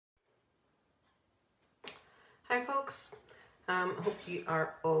Hi folks, hope you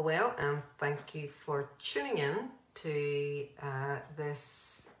are all well and thank you for tuning in to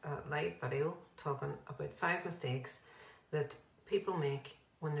this live video talking about 5 mistakes that people make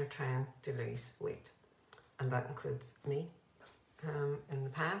when they're trying to lose weight. And that includes me in the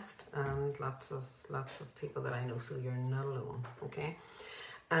past and lots of people that I know, so you're not alone, okay?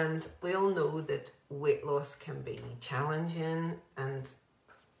 And we all know that weight loss can be challenging, and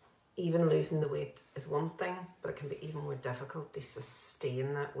even losing the weight is one thing, but it can be even more difficult to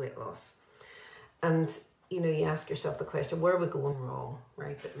sustain that weight loss. And you ask yourself the question, where are we going wrong,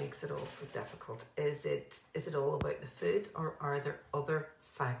 right? That makes it all so difficult. Is it all about the food, or are there other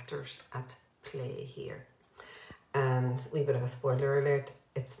factors at play here? And a wee bit of a spoiler alert,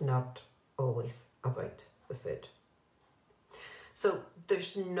 it's not always about the food. So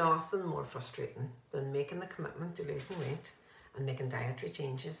there's nothing more frustrating than making the commitment to losing weight and making dietary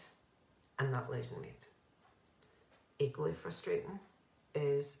changes and not losing weight. Equally frustrating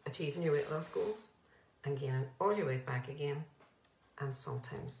is achieving your weight loss goals and gaining all your weight back again, and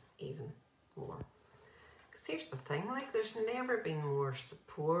sometimes even more. Because here's the thing, there's never been more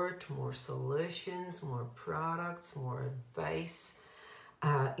support, more solutions, more products, more advice,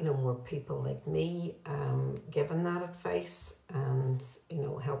 more people like me giving that advice and,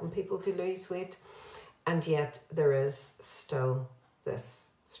 helping people to lose weight. And yet there is still this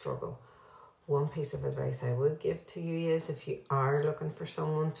struggle. One piece of advice I would give to you is, if you are looking for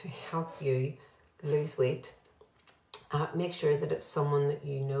someone to help you lose weight, make sure that it's someone that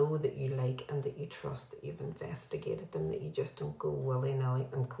you know, that you like, and that you trust, that you've investigated them, that you just don't go willy-nilly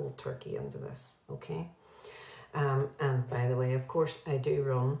and cold turkey into this, okay? And by the way, of course, I do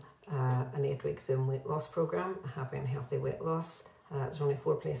run an 8-week Zoom weight loss program, Happy and Healthy Weight Loss. There's only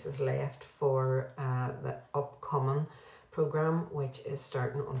 4 places left for the upcoming program, which is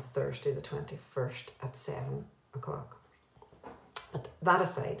starting on Thursday the 21st at 7 o'clock. But that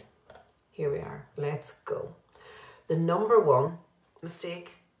aside, here we are. Let's go. The number one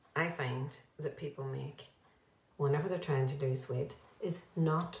mistake I find that people make whenever they're trying to lose weight is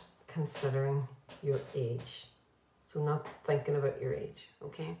not considering your age. So not thinking about your age,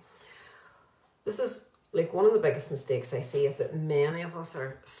 okay? This is one of the biggest mistakes I see, is that many of us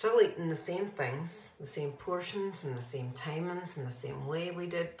are still eating the same things, the same portions and the same timings and the same way we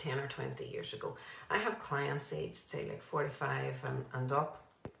did 10 or 20 years ago. I have clients aged, say, 45 and up,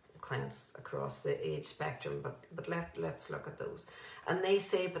 clients across the age spectrum, but let's look at those. And they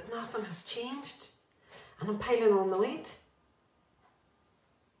say, but nothing has changed and I'm piling on the weight.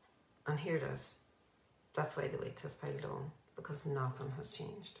 And here it is. That's why the weight has piled on, because nothing has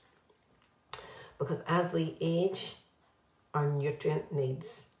changed. Because as we age, our nutrient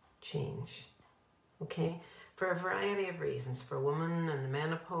needs change, okay? For a variety of reasons. For women in the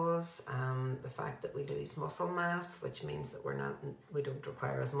menopause, the fact that we lose muscle mass, which means that we don't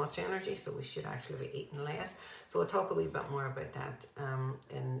require as much energy, so we should actually be eating less. So I'll talk a wee bit more about that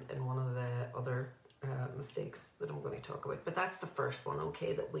in one of the other mistakes that I'm going to talk about. But that's the first one,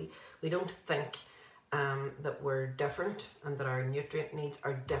 okay? That we don't think that we're different and that our nutrient needs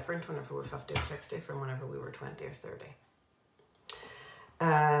are different whenever we're 50 or 60 from whenever we were 20 or 30.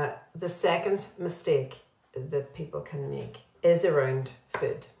 The second mistake that people can make is around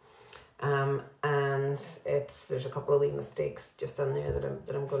food. And there's a couple of wee mistakes just in there that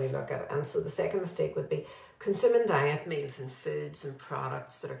I'm going to look at. And so the second mistake would be consuming diet meals and foods and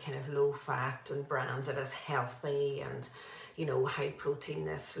products that are kind of low fat and branded as healthy, and high protein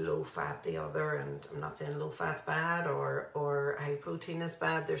this, low fat the other. And I'm not saying low fat's bad or high protein is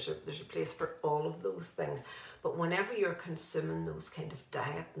bad. There's a place for all of those things. But whenever you're consuming those kind of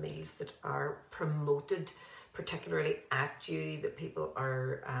diet meals that are promoted particularly at you, that people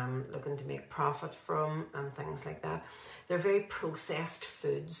are looking to make profit from and things like that, they're very processed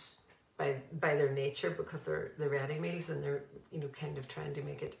foods by their nature, because they're ready meals, and they're kind of trying to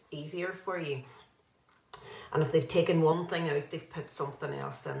make it easier for you. And if they've taken one thing out, they've put something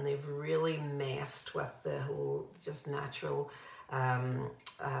else in. They've really messed with the whole just natural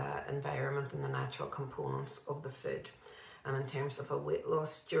environment and the natural components of the food. And in terms of a weight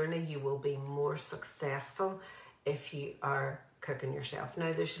loss journey, you will be more successful if you are cooking yourself.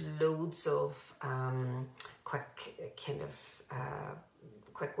 Now, there's loads of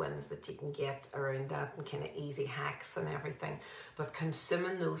quick wins that you can get around that, and kind of easy hacks and everything. But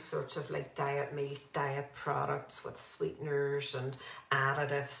consuming those sorts of diet meals, diet products with sweeteners and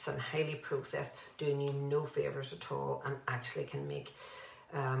additives and highly processed, doing you no favours at all, and actually can make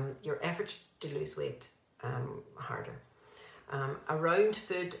your efforts to lose weight harder. Around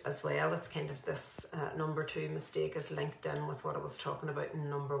food as well, it's kind of this number 2 mistake is linked in with what I was talking about in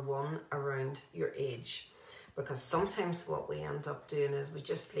number 1 around your age. because sometimes what we end up doing is we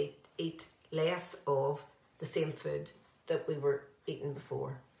just eat less of the same food that we were eating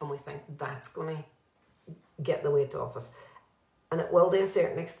before, and we think that's going to get the weight off us, and it will to a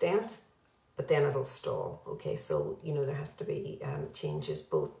certain extent, but then it'll stall. Okay, so there has to be changes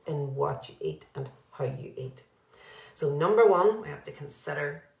both in what you eat and how you eat. So number one, we have to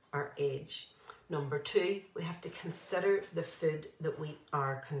consider our age. Number two, we have to consider the food that we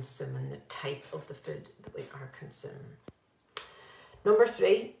are consuming, the type of the food that we are consuming. Number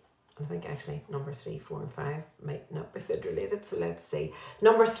three, I think actually number 3, 4 and 5 might not be food related, so let's see.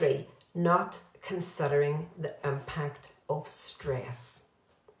 Number 3, not considering the impact of stress.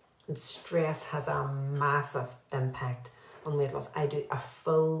 And stress has a massive impact on weight loss. I do a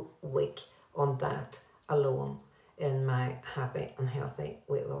full week on that alone in my Happy and Healthy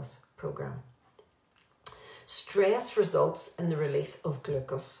Weight Loss program. Stress results in the release of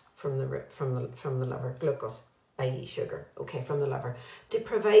glucose from the liver, glucose, i.e. sugar, okay, from the liver, to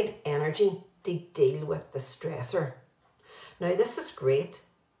provide energy to deal with the stressor. Now, this is great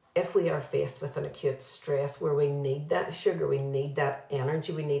if we are faced with an acute stress where we need that sugar, we need that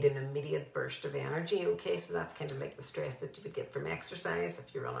energy, we need an immediate burst of energy, okay? So that's kind of like the stress that you would get from exercise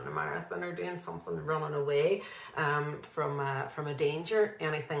if you're running a marathon or doing something, running away from a danger,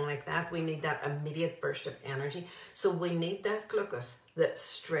 anything like that. We need that immediate burst of energy. So we need that glucose that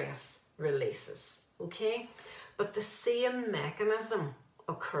stress releases, okay? But the same mechanism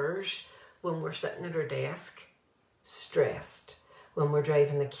occurs when we're sitting at our desk, stressed, when we're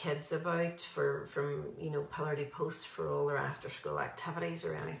driving the kids about from pillar to post for all their after school activities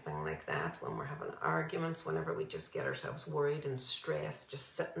or anything like that, when we're having arguments, whenever we just get ourselves worried and stressed,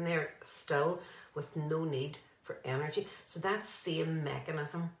 just sitting there still with no need for energy. So that same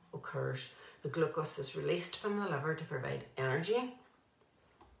mechanism occurs. The glucose is released from the liver to provide energy.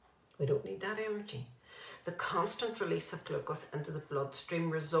 We don't need that energy. The constant release of glucose into the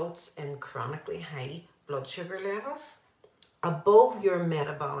bloodstream results in chronically high blood sugar levels, above your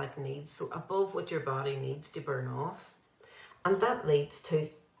metabolic needs, so above what your body needs to burn off. And that leads to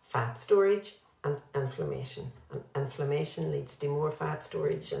fat storage and inflammation. And inflammation leads to more fat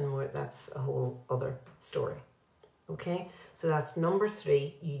storage and more, that's a whole other story. Okay, so that's number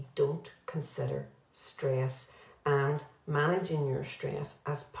 3, you don't consider stress and managing your stress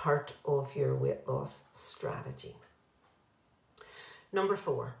as part of your weight loss strategy. Number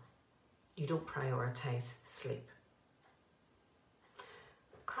 4, you don't prioritize sleep.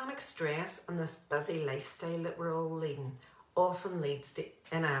 Chronic stress and this busy lifestyle that we're all leading often leads to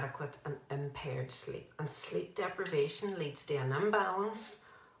inadequate and impaired sleep. And sleep deprivation leads to an imbalance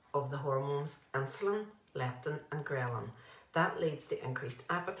of the hormones insulin, leptin and ghrelin. That leads to increased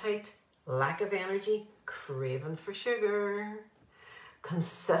appetite, lack of energy, craving for sugar.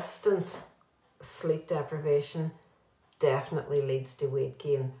 Consistent sleep deprivation definitely leads to weight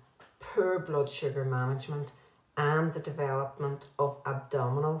gain, poor blood sugar management, and the development of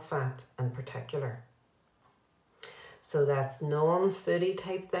abdominal fat in particular. So that's non-foodie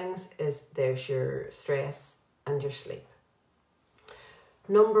type things, there's your stress and your sleep.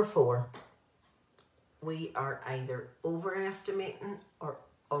 Number 4, we are either overestimating or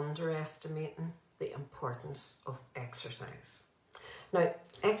underestimating the importance of exercise. Now,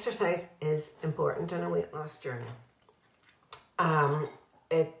 exercise is important in a weight loss journey,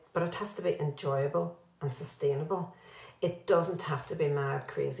 but it has to be enjoyable and sustainable. It doesn't have to be mad,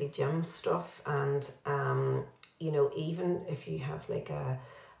 crazy gym stuff. And, even if you have like a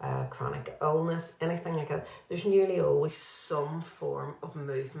chronic illness, anything like that, there's nearly always some form of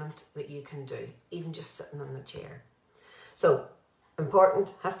movement that you can do, even just sitting in the chair. So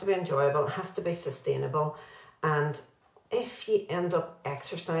important, has to be enjoyable, has to be sustainable. And if you end up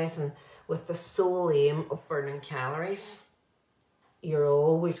exercising with the sole aim of burning calories, you're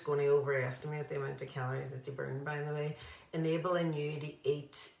always going to overestimate the amount of calories that you burn, by the way. Enabling you to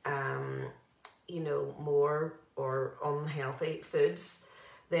eat, more or unhealthy foods,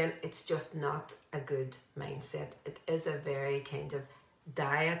 then it's just not a good mindset. It is a very kind of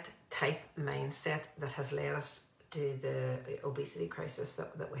diet type mindset that has led us to the obesity crisis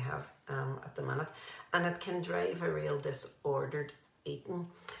that we have at the minute. And it can drive a real disordered eating.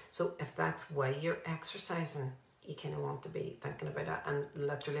 So if that's why you're exercising, you kind of want to be thinking about that. And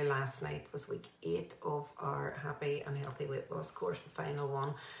literally last night was week 8 of our Happy and Healthy Weight Loss course, the final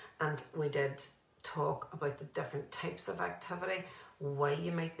one. And we did talk about the different types of activity, why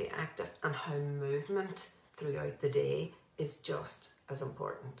you might be active, and how movement throughout the day is just as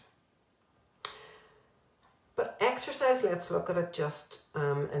important. But exercise, let's look at it just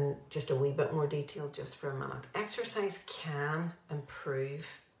in just a wee bit more detail just for a minute. Exercise can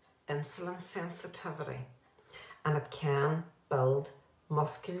improve insulin sensitivity. and it can build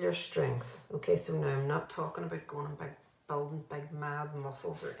muscular strength. Okay, so now I'm not talking about going and building big mad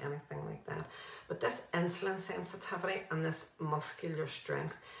muscles or anything like that, but this insulin sensitivity and this muscular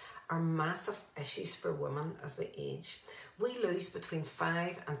strength are massive issues for women as we age. We lose between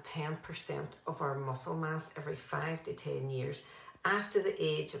 5 and 10% of our muscle mass every 5 to 10 years after the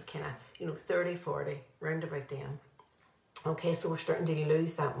age of 30, 40, round about then. Okay, so we're starting to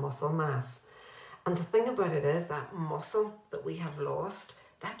lose that muscle mass. And the thing about it is that muscle that we have lost,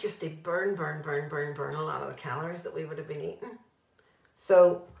 that just they burn a lot of the calories that we would have been eating.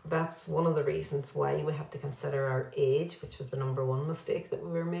 So that's one of the reasons why we have to consider our age, which was the number one mistake that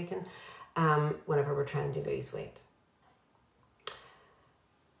we were making whenever we're trying to lose weight.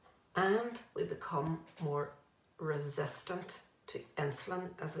 And we become more resistant to insulin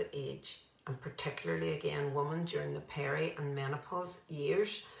as we age, and particularly again women during the peri and menopause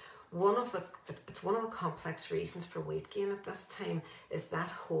years. It's one of the complex reasons for weight gain at this time is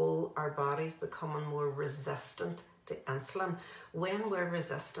that our body's becoming more resistant to insulin. When we're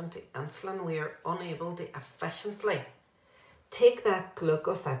resistant to insulin, we are unable to efficiently take that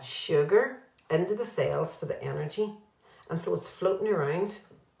glucose, that sugar, into the cells for the energy. And so it's floating around.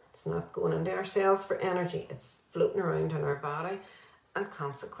 It's not going into our cells for energy. It's floating around in our body. And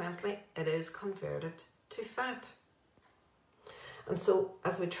consequently, it is converted to fat. And so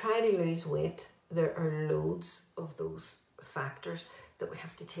as we try to lose weight, there are loads of those factors that we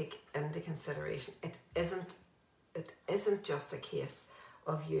have to take into consideration. It isn't just a case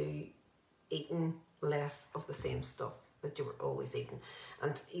of you eating less of the same stuff that you were always eating.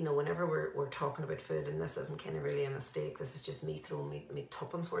 And whenever we're talking about food, and this isn't kind of really a mistake, this is just me throwing me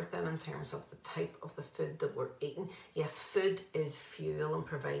tuppence worth in terms of the type of the food that we're eating. Yes, food is fuel and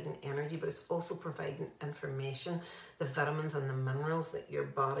providing energy, but it's also providing information, the vitamins and the minerals that your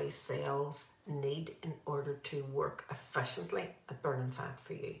body cells need in order to work efficiently at burning fat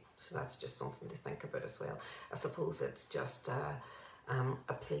for you. So that's just something to think about as well. I suppose it's just a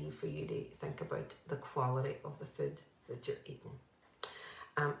plea for you to think about the quality of the food that you're eating.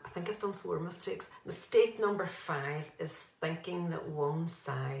 I think I've done 4 mistakes. Mistake number 5 is thinking that one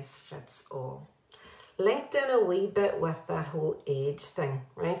size fits all. Linked in a wee bit with that whole age thing,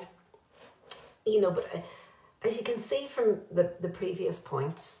 right? But as you can see from the previous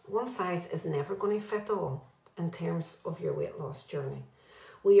points, one size is never going to fit all in terms of your weight loss journey.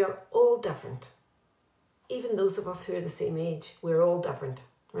 We are all different. Even those of us who are the same age, we're all different,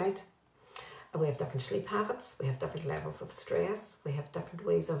 right? We have different sleep habits, we have different levels of stress, we have different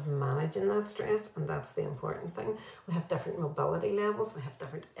ways of managing that stress, and that's the important thing. We have different mobility levels, we have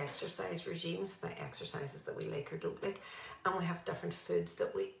different exercise regimes, the exercises that we like or don't like, and we have different foods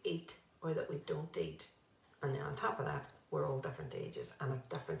that we eat or that we don't eat. And then on top of that, we're all different ages and at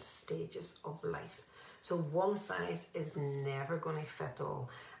different stages of life. So one size is never going to fit all.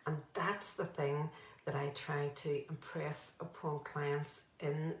 And that's the thing that I try to impress upon clients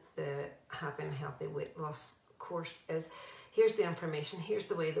in the Happy and Healthy Weight Loss course is, here's the information, here's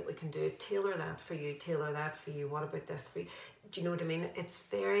the way that we can do it, tailor that for you, tailor that for you, what about this for you? Do you know what I mean? It's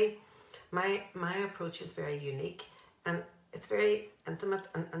very, my approach is very unique, and it's very intimate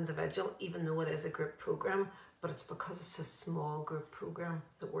and individual, even though it is a group program, but it's because it's a small group program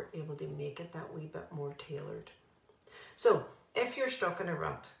that we're able to make it that wee bit more tailored. So if you're stuck in a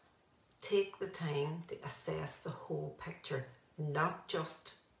rut, take the time to assess the whole picture, not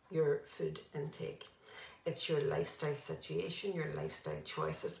just your food intake. It's your lifestyle situation, your lifestyle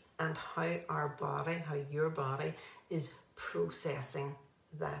choices, and how your body is processing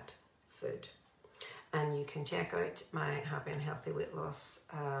that food. And you can check out my Happy and Healthy Weight Loss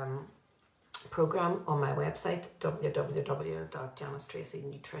program on my website,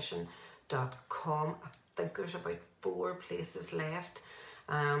 www.janicetracynutrition.com. I think there's about 4 places left.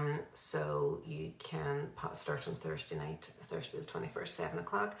 So you can start on Thursday night, Thursday the 21st, 7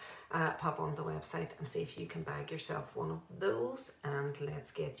 o'clock, pop on the website and see if you can bag yourself one of those, and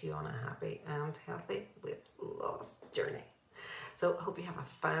let's get you on a happy and healthy weight loss journey. So I hope you have a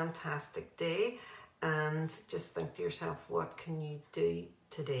fantastic day, and just think to yourself, what can you do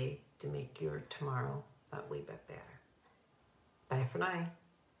today to make your tomorrow that wee bit better? Bye for now.